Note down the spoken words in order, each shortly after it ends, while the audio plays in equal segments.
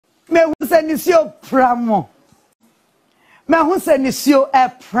say nisio pramo. Me hu say nisio e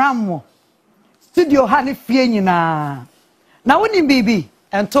pramo. Studio ha ne fie nyina. Na woni bibi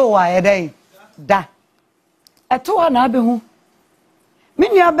ento wa yedai da. Eto wa na abehu. Me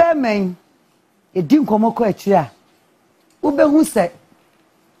nua ba men edi nkomoko akiri a. Wo behu say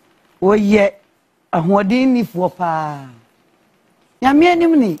oye ahoden nifo pa. Nyame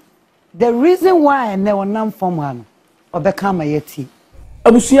anim ni the reason why na wonam form ha no obeka ma yeti.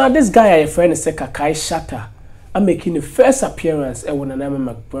 Abusuya, this guy I friend is Kakai Shatter. I'm making the first appearance at Onua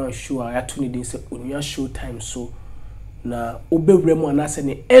Mcbrown show. I to need this Onua showtime so na obe remo and as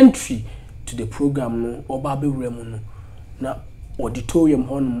an entry to the program no oba be remo no na auditorium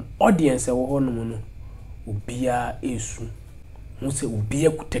honum audience e wo honum no obia esu mo se obia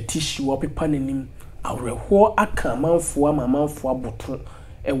kutatishi wo pepa nanim awreho aka manfo amamanfo aboto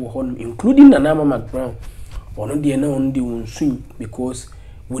e wo honum including Onua Mcbrown. Ono de na on de wonsun because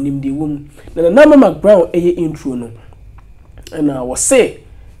wonim de wom na Onua Mcbrown eye intro no na wo say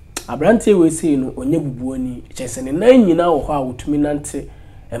abrante we say no onye bubuani chese ne nan nyina wo ho a wotumi nante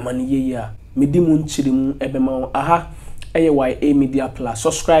emane yeyi a medimu nchirimu ebema aha eye Y.A Media plus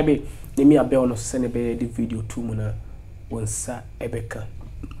subscribe ne mi abel no se ne be the video tu mu na wonsa ebeka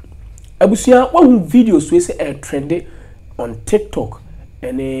abusuya wo videos we say trend on TikTok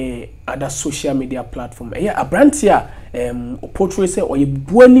and other social media platform. Yeah, a brand here portray say or ye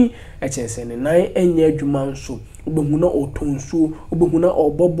buani echese ne nan enye adwuma nso obehuna otonso obehuna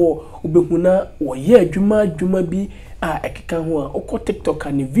obobo obehuna oye adwuma bi a ekeka ho a okọ TikTok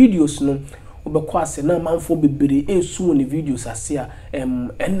and videos no obekọ ase na manfo bebere ensu ne videos ase a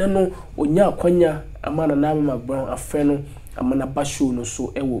enne no onya akwanya amana na Mcbrown afre no amana ba show no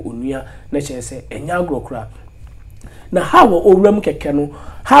so ewo onua na echese enya agrokra na how owram keke no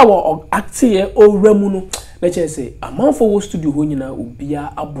how actie owram no na chese amanfo wo studio ho nyina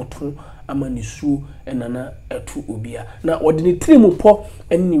obia aboto amanisu enana etu obia na odine trimu po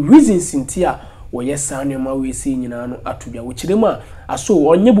eni reasons ntia wo yesa anoma we se nyina no atobia wo kiremu a aso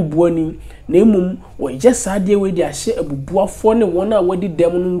onye bubuani na emum wo yesa de we de ahye abubuafo ne wona wadi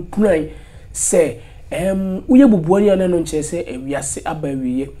dem no kunan se uye bubuani ana no chese ewiase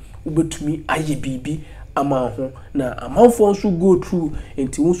abawiye ubetumi aye bibi ama ho na amanfo nso go through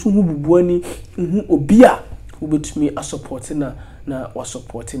enti wonso hu bubuani hu obia ubetumi a support na wa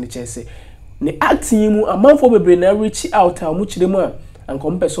support ne chese ne acting mu amanfo bebre na reach out a mu kiremu a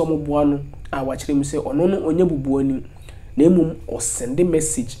ankompese omo boa no a wa kiremu se ono no onye bubuani na emum o send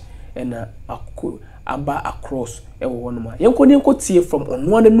message na aba across ewo hono ma yenko tie from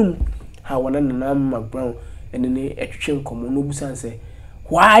Onua nanum ha wana na Mcbrown ene etwetwe nkomo no busanse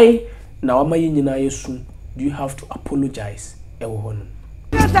why na wama nyina yesu do you have to apologize ewo hono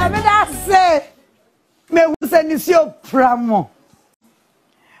na me da se me hu se nisio pramo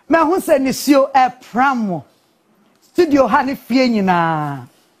me hu se nisio e pramo studio ha ne fie nyina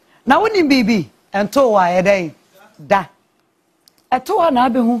na woni bibi ento wa yedai da eto wa na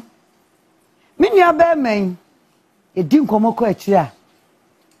abehu me nua ba men edi nkomoko akiri a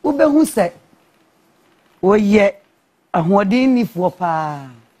wo behu se oye ahoden nifo pa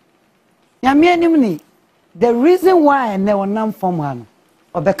nyame anim ni the reason why na wonam form ha no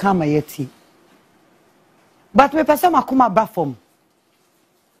obeka ma yeti but me pesa makoma ba form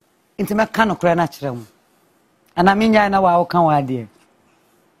inti me ka no kra na kire mu ana me nya na wa wo kan wa de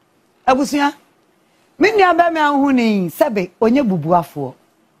abusuya me nua ba me ahu ni sebe onye bubuafo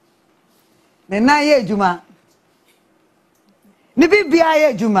me na ye adwuma ni bibia ye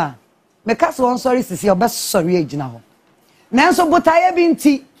adwuma me ka so on sorry sisi obesori agina ho nanso botaye bi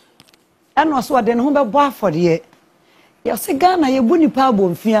nti eno so de ne ho bebo afode ye se Ghana ye bu nipa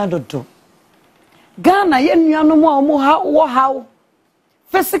abomfia dodo Ghana ye nuanom a omo ha wo haw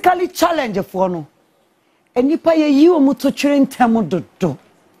physically challenge for no enipa ye yi omo to twere ntem dodo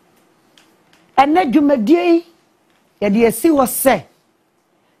ena dwumadie ye de esi wo se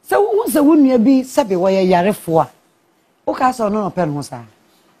wo se wo nua bi sabe wo ye yarefo a wo ka so no pe no sa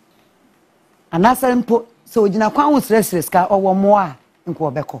anasa mpo so ogina kwan wo sresres ka owo mo a nko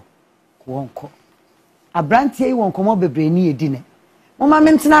obeko wonko abrantie yi wonko mo bebre ni edine moma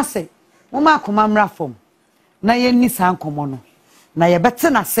mentena se moma akoma mra fom na ye ni san komo no na ye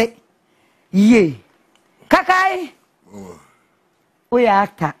betena se ye kakai we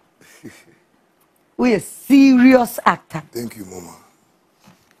actor we a serious actor. Thank you, mama.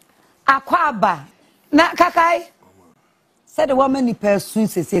 Akwaba na kakai said the woman ni person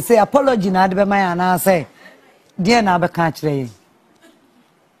say apology na de be man na say dia na be kan kire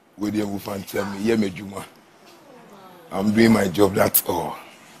With you fan tell me yeah me juma. I'm doing my job, that's all.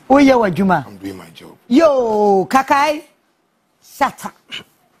 Oh yeah, what juma? I'm doing my job. Yo kakai shut up.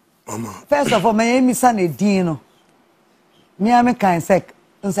 First of all, my name is Sunny Dino. Me am kind sec.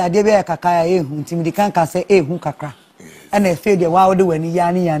 Inside the bear kakaya ehun timidi kan ka say ehun kakra. And I feel the wow do when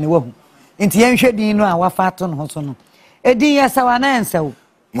yani wo. Inti yenhwe din no a wafa to no so no. Edin ya sawa na ensew.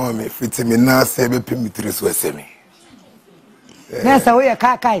 Mommy, fiti me na say be pimitri so esemi. Yes, we are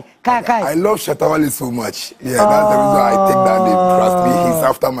kakai. I love Shatawale so much. Yeah, that's the reason I take that name. Trust me, he's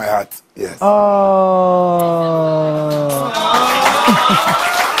after my heart. Yes. Oh.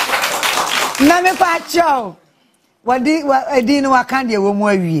 Na me pa chow. Wadi edin wa kan de wo mu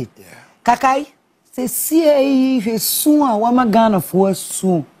awie. Kakai, se sie hwe sun a wa magana fo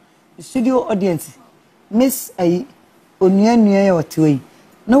sun. Studio audience. Miss ai onua ya otwe.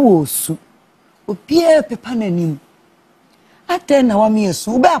 Na wo su. Opie pepa nanim. Ate na wa me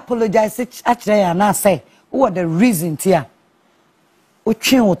so we apologize akire ya na say what the reason tia o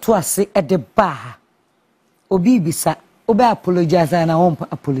twen wo to ase e de ba obi bisa we apologize and I won't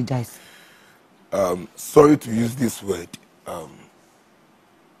apologize. Sorry to use this word.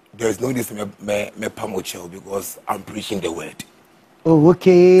 There is no this me pamochel because I'm preaching the word. Oh,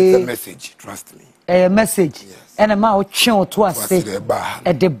 okay. It's a message, trust me. A message. Yes. And ma o twen wo to ase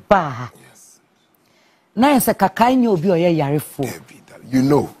e de ba. Na yesa kakai nyo obi oye yarefo. You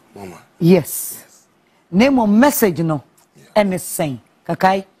know, mama. Yes. Name of message no. And it's saying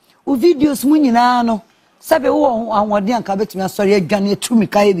kakai o videos mu nyina no sabe wo anwode anka betumi asori adwane atumi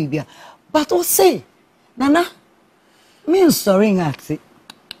kai bibia. But o say nana me sorry ngati.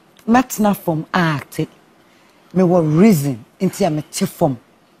 Matna from act. Me wo reason inti am te from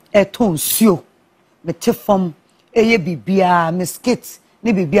e ton suo. Me te from eye bibia me skit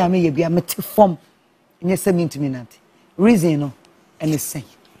ne bibia me ye bia me te from. Yes, I mean to me not. Reason no, and it's saying.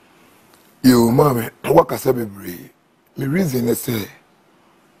 You, mommy, what can I say? Me reason is say.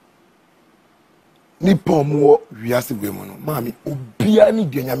 Ni pomo wiase we mo no, mommy. Obia ni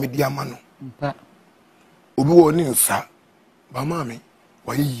dia nyame dia ma no. Obi wo ni nsa, ba mommy,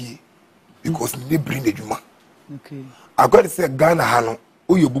 why ye? Because me bring the juma. Okay. I got to say Ghana hano.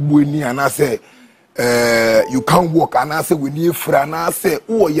 O yo bubu ni ana say. You can't walk and I say we need fra and I say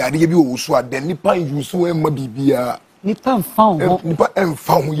oh ya dey bi o so aden nipa yusu e ma bibia nipa found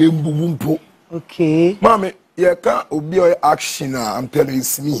ye mbumpo. Okay, mommy, you can't obi o action. I'm telling you,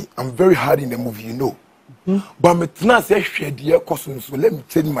 it's me. I'm very hard in the movie, you know. But me tna say hwe de ekoso so let me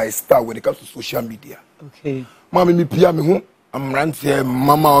tell you my style when it comes to social media. Okay, mommy, me pia me ho am rant here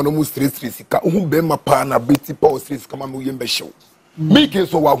mama on almost straight sika hu be ma pa na beti pa o straight kama me yembe show me ke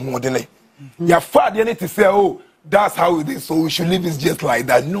so wa hu odene. Your father need to say, oh, that's how it is, so we should live it just like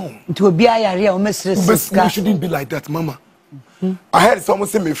that. No. It will be a real message. We shouldn't be like that, mama. I heard someone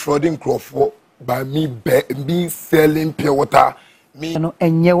say me frauding Crawford by me selling pure water. Me no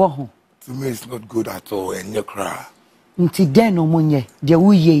enye to me it's not good at all. Enye cry. Nti den no monye de wo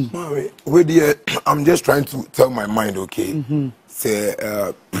ye. I'm just trying to tell my mind, okay? Say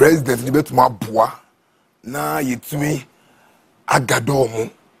president debate my boy. Na yitumi agadomo.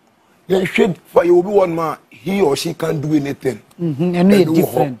 For you will be one man, he or she can't do anything. And it's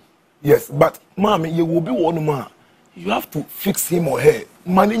different. Yes, but mommy, you will be one man. You have to fix him or her.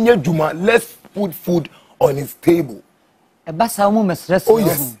 Maninya Juma, let's put food on his table. Oh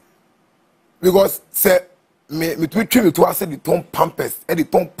yes. Because say me tweet me to say the ton pampers, the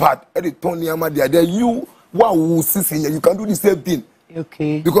ton pad, the ton niama there. You wow see you can do the same thing.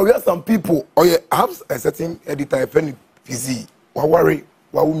 Okay. Because we have some people or you have a certain editor friend busy. Worry.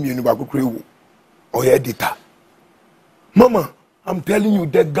 Or editor. Mama, I'm telling you,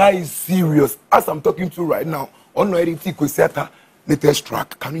 that guy is serious. As I'm talking to you right now, on editing latest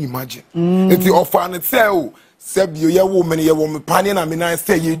track. Can you imagine? It's the offer and say, oh, seb you woman, you woman, panning, I mean, I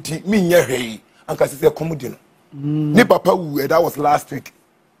say, you me, hey, and because it's a comedian. Ni papa, that was last week.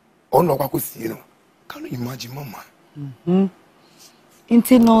 Oh, no, I could see, you know. Can you imagine, mama?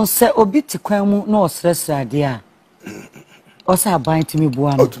 Inti no se obiti kwemu no stress idea. Osa aban timi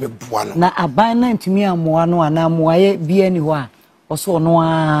buano na aban na ntimi amoa no ana amoaye bia ni ho a oso no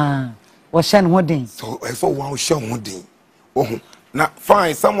a wo hye ne hodin so wo hye hodin oh na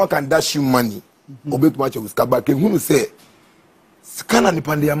fine someone can dash you money obetu much of skaba ke hunu say skana ni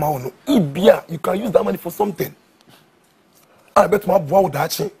pande ama no ibia you can use that money for something I bet ma boa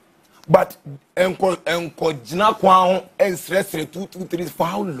udachi but enko jina kwa ho en stress 2 2 3 for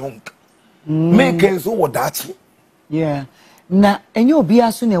how long make enso udachi yeah. Na enye obi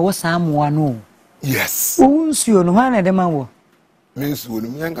aso na ewo samoa no. Yes. Unsuo no hwana de ma wo. Mensuo no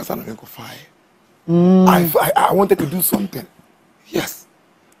menkasa na menko fire. I wanted to do something. Yes.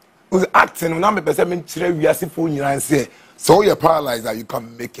 Was acting na me pese men kire wiase fo nyina say so you paralyzed you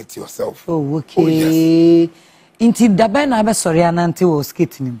can make it yourself. Oh okay. Oh, yes. Inti dabe na be sori anante wo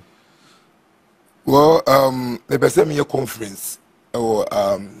skit nim. Well, the person me a conference or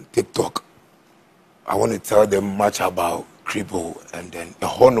TikTok. I want to tell them much about Cripple and then a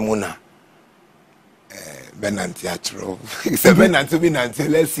hormona. Benanti Atro. It's a Benanti.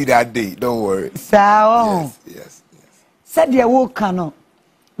 Let's see that day. Don't worry. So, yes. Said you will cano.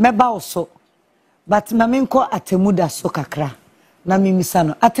 Meba also. But maminko atemuda so kakra. Na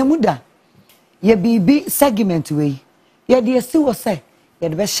mimisano. Atemuda. Ye bibi segment way. Ye de si wo say. Ye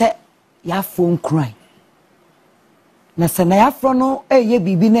de be hye ya phone cry. Na se na ya fro no ye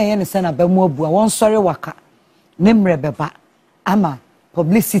bibi na ye ne se na ba mu abua. Won sori waka. Ne mre beba. Ama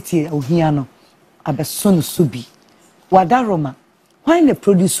publicity ohia no. Abeson subi. Wadaroma. Why ne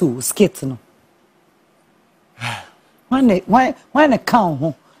produce skit no? Why ne count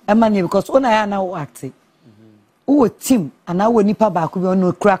ho? Emani because ona ya na wo act. Wo team ana wo nipa ba ko bi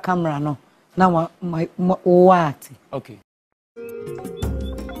ono kura camera no. Na wo act. Okay.